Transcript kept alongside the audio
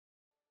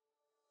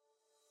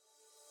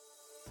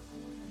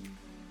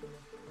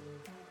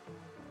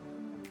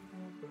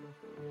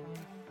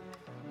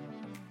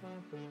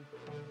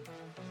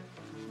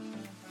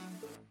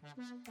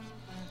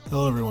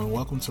Hello, everyone.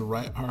 Welcome to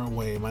Write Our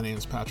Way. My name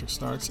is Patrick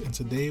Starks, and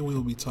today we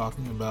will be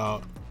talking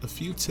about a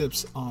few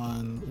tips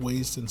on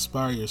ways to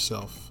inspire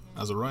yourself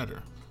as a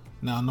writer.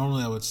 Now,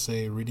 normally I would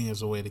say reading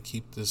is a way to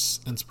keep this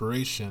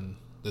inspiration,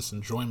 this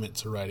enjoyment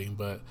to writing,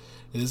 but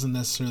it isn't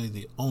necessarily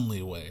the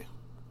only way.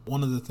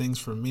 One of the things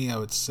for me, I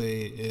would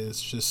say,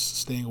 is just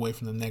staying away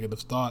from the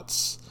negative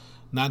thoughts,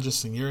 not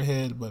just in your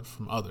head, but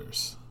from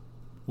others.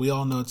 We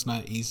all know it's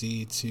not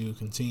easy to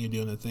continue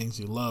doing the things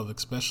you love,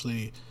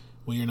 especially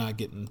when you're not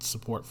getting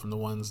support from the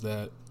ones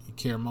that you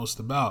care most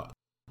about.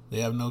 They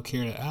have no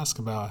care to ask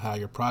about how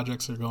your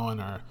projects are going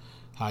or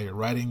how your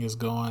writing is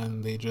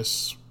going. They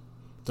just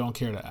don't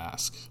care to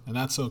ask. And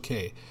that's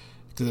okay,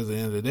 because at the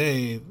end of the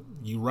day,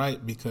 you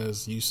write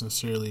because you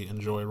sincerely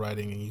enjoy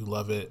writing and you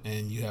love it,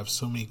 and you have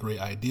so many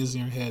great ideas in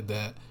your head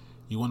that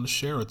you want to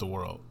share with the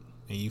world,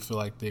 and you feel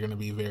like they're going to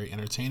be very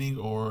entertaining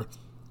or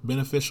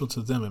beneficial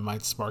to them. It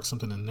might spark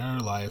something in their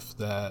life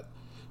that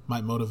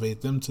might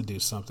motivate them to do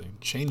something,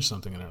 change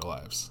something in their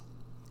lives.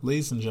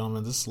 Ladies and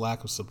gentlemen, this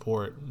lack of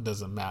support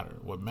doesn't matter.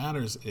 What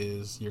matters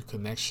is your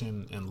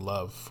connection and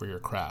love for your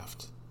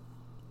craft.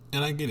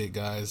 And I get it,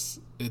 guys.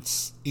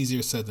 It's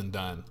easier said than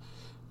done.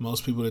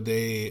 Most people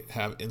today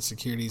have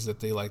insecurities that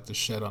they like to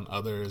shed on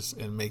others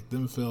and make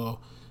them feel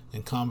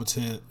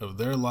incompetent of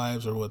their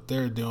lives or what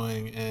they're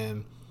doing.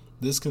 And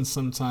this can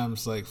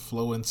sometimes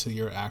flow into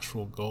your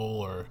actual goal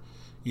or,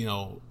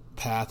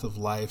 path of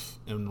life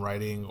in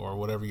writing or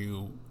whatever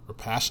you are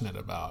passionate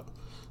about.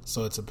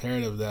 So it's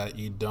imperative that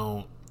you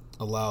don't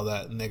allow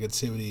that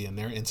negativity and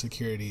their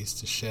insecurities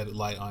to shed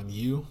light on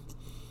you.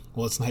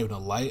 Well, it's not even a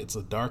light, it's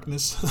a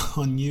darkness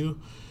on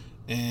you.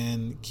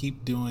 And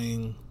keep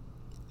doing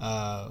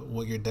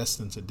what you're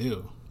destined to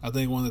do. I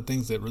think one of the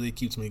things that really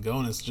keeps me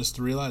going is just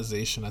the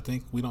realization. I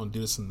think we don't do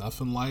this enough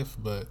in life,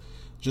 but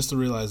just the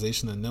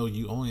realization that no,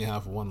 you only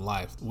have one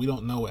life. We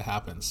don't know what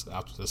happens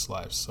after this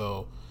life.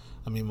 So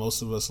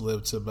most of us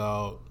live to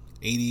about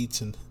 80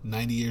 to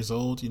 90 years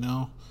old,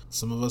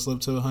 Some of us live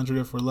to 100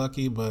 if we're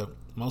lucky, but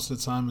most of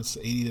the time it's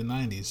 80 to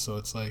 90. So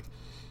it's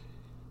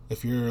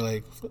if you're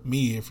like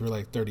me, if you're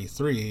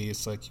 33,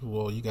 it's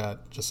you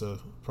got just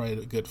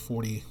probably a good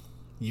 40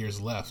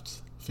 years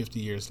left, 50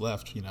 years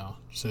left,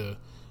 to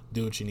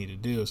do what you need to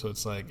do. So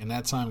it's and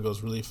that time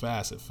goes really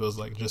fast. It feels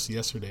like just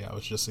yesterday I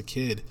was just a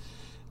kid,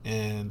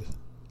 and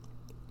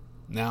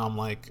now I'm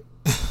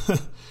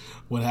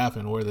what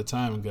happened? Where'd the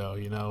time go?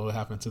 What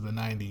happened to the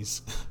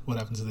 90s? What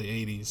happened to the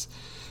 80s?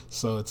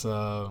 So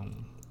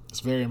it's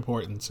very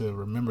important to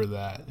remember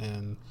that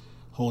and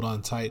hold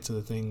on tight to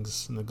the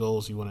things and the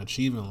goals you want to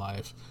achieve in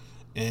life,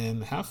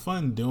 and have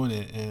fun doing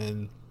it,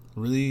 and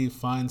really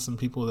find some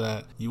people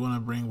that you want to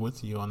bring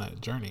with you on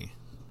that journey.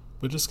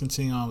 But just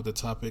continue on with the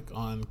topic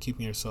on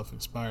keeping yourself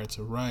inspired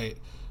to write.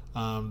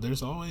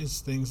 There's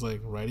always things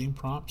like writing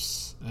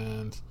prompts,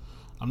 and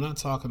I'm not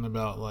talking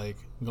about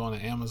going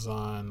to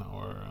Amazon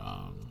or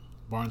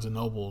Barnes and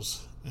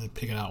Nobles and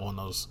picking out one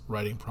of those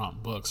writing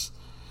prompt books.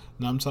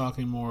 Now I'm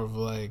talking more of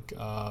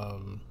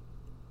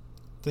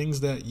things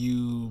that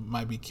you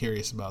might be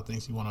curious about,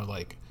 things you want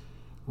to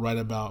write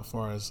about, as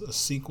far as a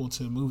sequel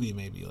to a movie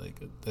maybe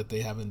that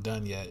they haven't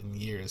done yet in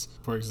years.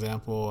 For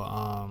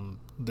example,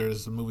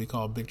 there's a movie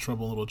called Big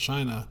Trouble in Little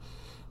China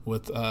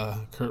with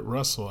Kurt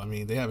Russell.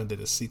 They haven't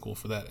did a sequel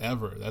for that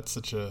ever. That's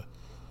such a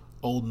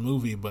old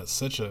movie, but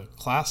such a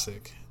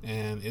classic,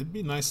 and it'd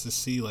be nice to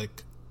see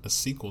a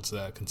sequel to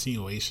that,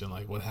 continuation,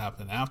 what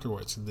happened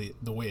afterwards.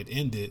 The way it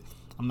ended,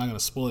 I'm not going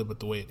to spoil it,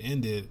 but the way it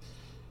ended,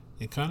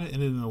 it kind of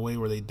ended in a way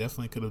where they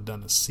definitely could have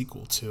done a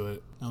sequel to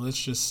it. Now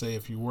let's just say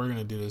if you were going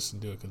to do this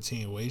and do a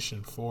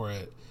continuation for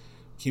it,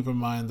 keep in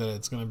mind that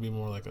it's going to be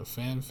more like a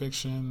fan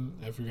fiction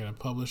if you're going to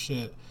publish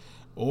it,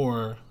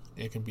 or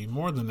it can be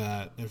more than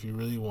that if you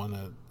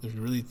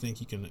really think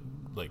you can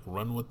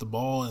run with the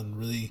ball and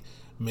really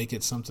make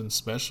it something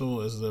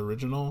special as the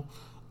original.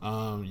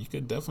 You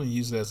could definitely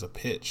use it as a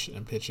pitch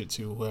and pitch it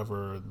to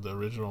whoever the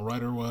original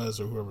writer was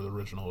or whoever the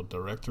original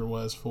director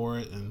was for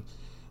it, and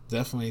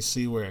definitely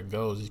see where it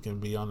goes. You can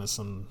be on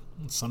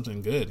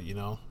something good,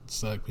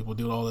 It's people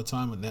do it all the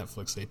time with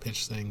Netflix. They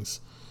pitch things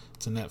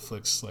to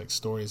Netflix,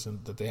 stories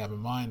that they have in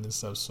mind and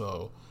stuff.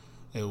 So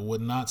it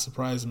would not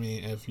surprise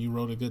me if you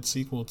wrote a good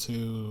sequel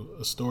to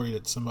a story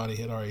that somebody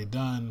had already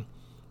done,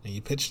 and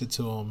you pitched it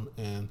to them,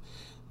 and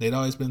they'd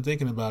always been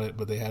thinking about it,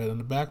 but they had it on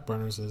the back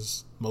burners,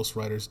 as most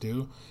writers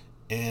do,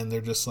 and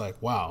they're just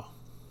wow,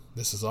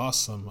 this is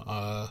awesome.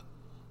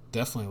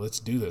 Definitely, let's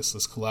do this.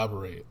 Let's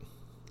collaborate.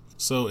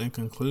 So in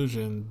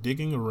conclusion,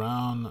 digging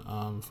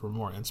around for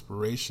more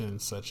inspiration,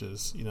 such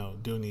as,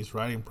 doing these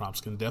writing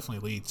prompts, can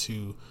definitely lead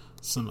to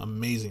some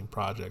amazing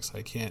projects.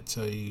 I can't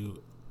tell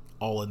you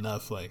all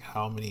enough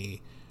how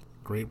many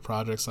great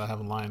projects I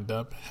have lined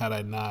up had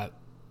I not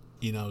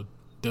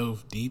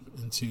dove deep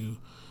into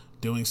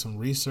doing some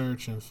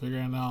research and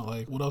figuring out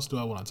what else do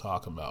I want to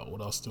talk about,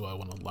 what else do I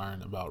want to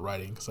learn about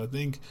writing, because I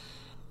think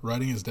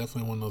writing is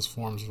definitely one of those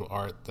forms of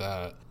art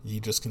that you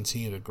just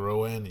continue to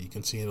grow in, you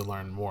continue to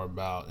learn more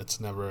about.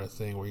 It's never a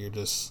thing where you're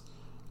just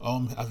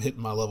oh, I've hit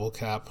my level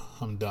cap,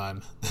 I'm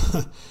done.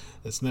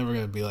 It's never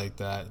going to be like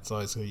that. It's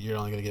always you're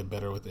only going to get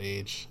better with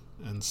age.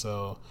 And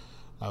so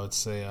I would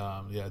say,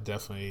 yeah,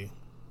 definitely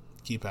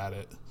keep at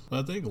it. But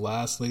I think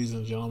last, ladies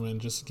and gentlemen,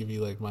 just to give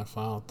you like my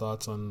final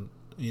thoughts on,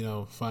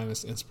 finding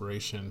this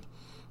inspiration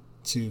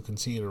to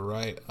continue to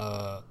write.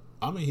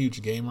 I'm a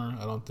huge gamer.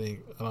 I don't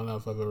know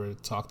if I've ever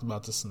talked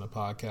about this in the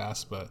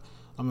podcast, but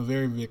I'm a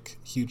very big,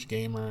 huge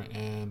gamer,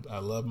 and I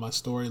love my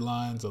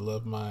storylines. I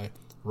love my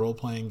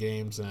role-playing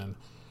games, and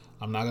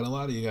I'm not going to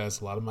lie to you guys,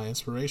 a lot of my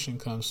inspiration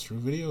comes through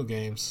video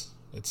games.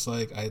 It's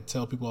like I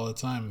tell people all the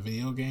time,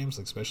 video games,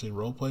 especially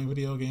role-playing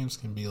video games,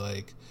 can be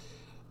like,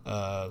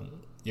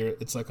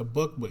 it's like a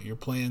book, but you're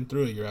playing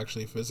through it. You're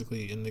actually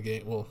physically in the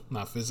game. Well,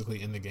 not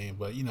physically in the game,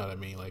 but you know what I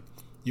mean. Like,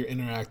 you're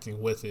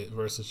interacting with it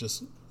versus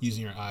just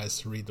using your eyes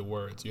to read the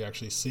words. You're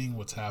actually seeing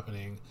what's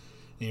happening,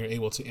 and you're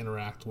able to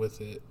interact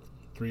with it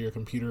through your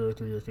computer,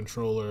 through your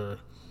controller,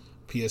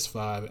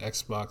 PS5,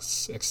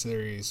 Xbox, X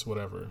Series,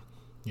 whatever.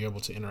 You're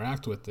able to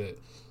interact with it.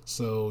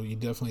 So you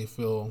definitely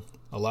feel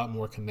a lot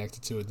more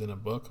connected to it than a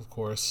book, of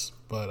course.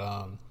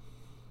 But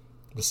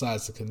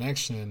besides the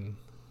connection,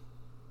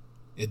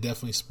 it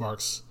definitely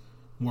sparks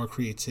more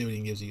creativity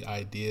and gives you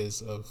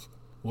ideas of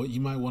what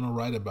you might want to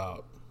write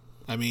about.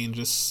 I mean,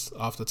 just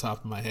off the top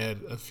of my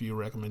head, a few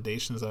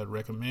recommendations I'd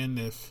recommend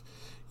if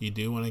you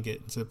do want to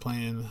get into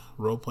playing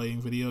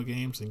role-playing video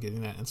games and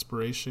getting that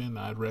inspiration.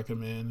 I'd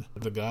recommend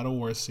the God of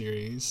War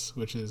series,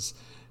 which is,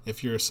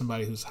 if you're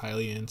somebody who's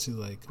highly into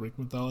like Greek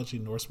mythology,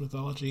 Norse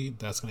mythology,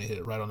 that's going to hit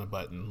it right on the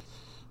button.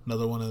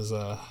 Another one is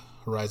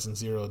Horizon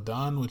Zero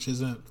Dawn, which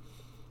isn't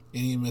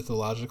any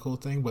mythological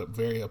thing, but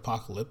very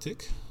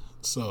apocalyptic.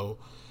 So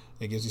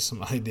it gives you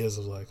some ideas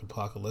of like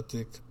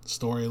apocalyptic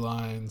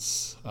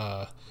storylines.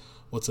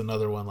 What's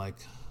another one, like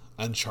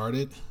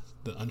Uncharted,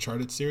 the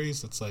Uncharted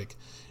series? It's like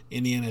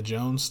Indiana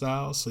Jones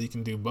style, so you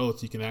can do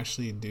both. You can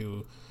actually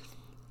do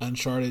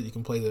Uncharted, you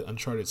can play the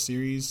Uncharted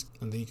series,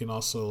 and then you can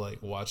also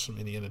like watch some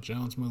Indiana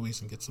Jones movies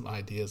and get some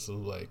ideas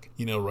of like,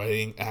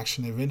 writing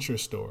action adventure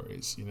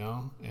stories,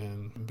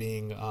 and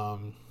being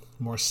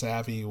more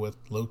savvy with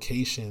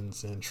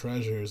locations and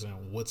treasures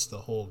and what's the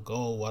whole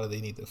goal. Why do they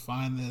need to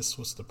find this?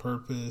 What's the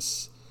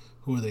purpose?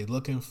 Who are they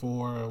looking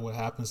for? What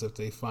happens if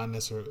they find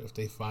this, or if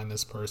they find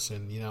this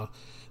person?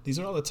 These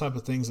are all the type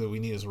of things that we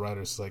need as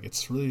writers. Like,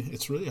 it's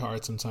really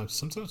hard sometimes.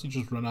 Sometimes you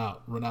just run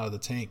out of the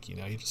tank.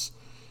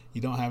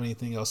 You don't have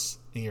anything else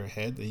in your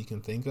head that you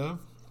can think of,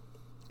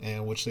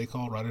 and which they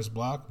call writer's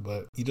block,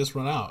 but you just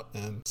run out.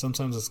 And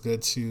sometimes it's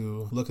good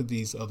to look at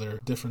these other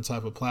different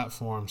type of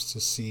platforms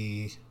to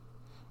see,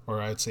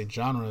 or I'd say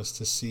genres,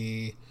 to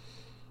see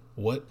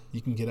what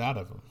you can get out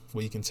of them,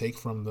 what you can take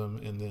from them,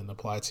 and then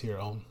apply to your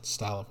own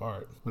style of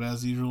art. But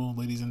as usual,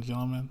 ladies and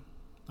gentlemen,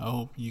 I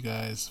hope you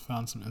guys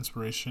found some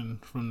inspiration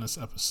from this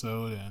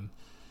episode, and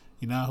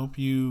I hope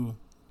you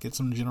get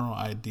some general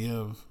idea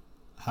of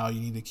how you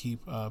need to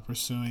keep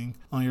pursuing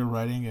on your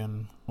writing,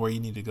 and where you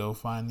need to go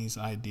find these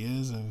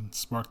ideas and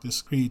spark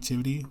this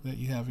creativity that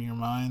you have in your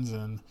minds,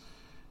 and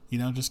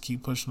just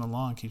keep pushing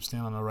along, keep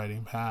staying on the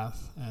writing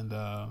path.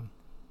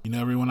 And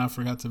everyone, I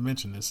forgot to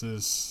mention, this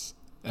is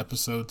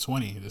episode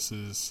 20. This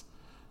is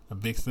a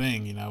big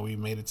thing. We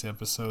made it to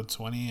episode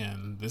 20,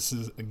 and this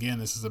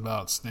is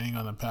about staying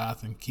on the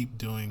path and keep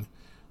doing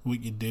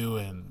what you do,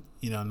 and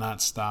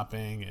not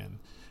stopping. And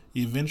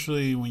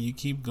eventually, when you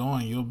keep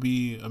going, you'll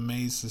be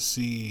amazed to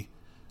see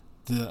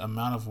the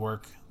amount of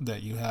work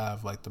that you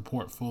have, like the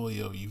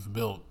portfolio you've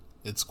built.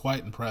 It's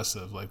quite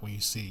impressive. Like, when you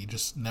see, you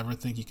just never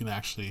think you can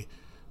actually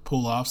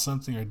pull off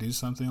something or do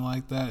something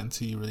like that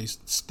until you really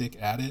stick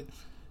at it,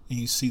 and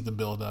you see the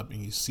build up,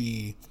 and you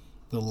see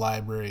the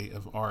library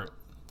of art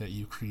that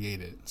you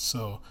created.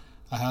 So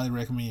I highly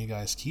recommend you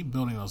guys keep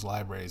building those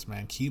libraries,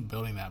 man. Keep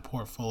building that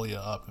portfolio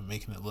up and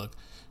making it look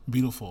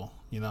beautiful.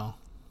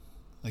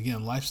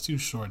 Again, life's too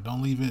short.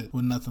 Don't leave it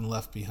with nothing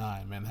left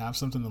behind, man. Have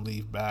something to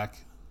leave back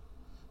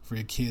for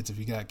your kids. If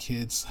you got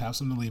kids, have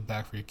something to leave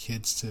back for your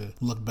kids to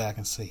look back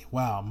and say,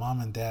 wow, mom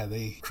and dad,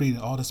 they created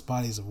all this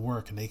bodies of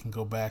work, and they can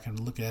go back and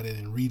look at it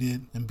and read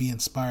it and be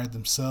inspired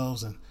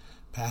themselves and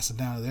pass it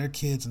down to their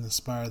kids and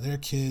inspire their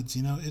kids.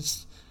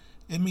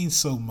 It means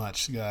so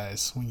much,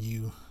 guys, when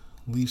you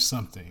leave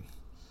something.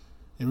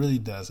 It really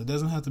does. It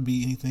doesn't have to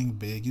be anything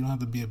big. You don't have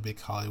to be a big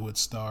Hollywood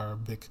star, or a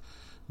big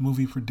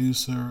movie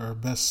producer, or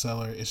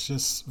bestseller. It's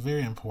just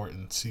very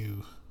important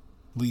to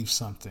leave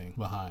something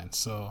behind.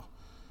 So,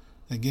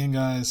 again,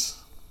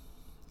 guys,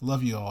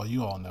 love you all.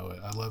 You all know it.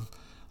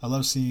 I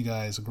love seeing you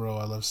guys grow.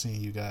 I love seeing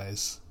you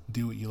guys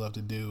do what you love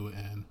to do,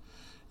 and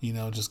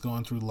just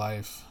going through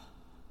life,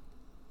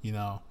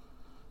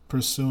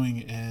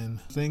 pursuing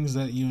and things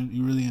that you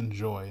really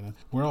enjoy. And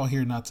we're all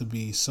here not to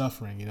be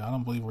suffering. I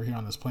don't believe we're here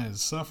on this planet to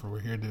suffer. We're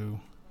here to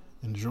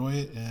enjoy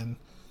it and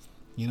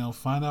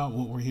find out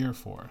what we're here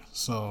for.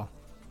 So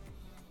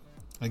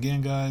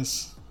again,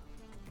 guys,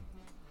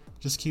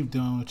 just keep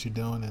doing what you're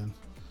doing, and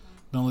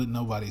don't let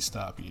nobody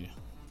stop you.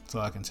 That's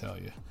all I can tell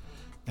you.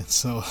 And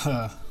so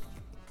I'm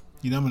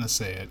gonna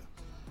say it: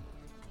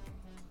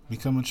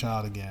 become a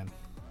child again.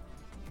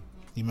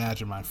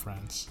 Imagine, my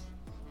friends.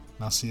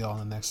 And I'll see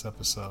y'all in the next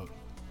episode.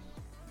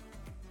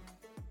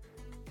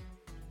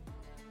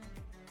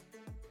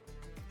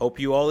 Hope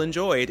you all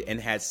enjoyed and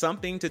had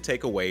something to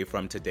take away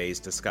from today's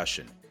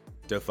discussion.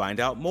 To find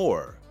out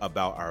more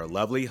about our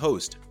lovely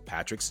host,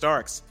 Patrick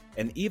Starks,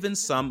 and even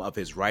some of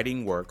his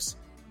writing works,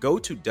 go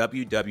to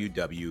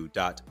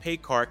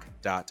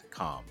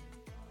www.paycark.com.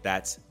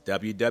 That's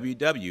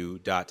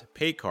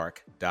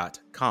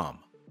www.paycark.com.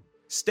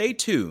 Stay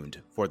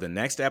tuned for the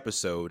next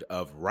episode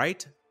of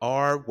Write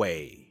Our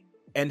Way,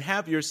 and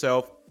have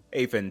yourself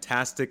a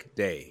fantastic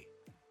day.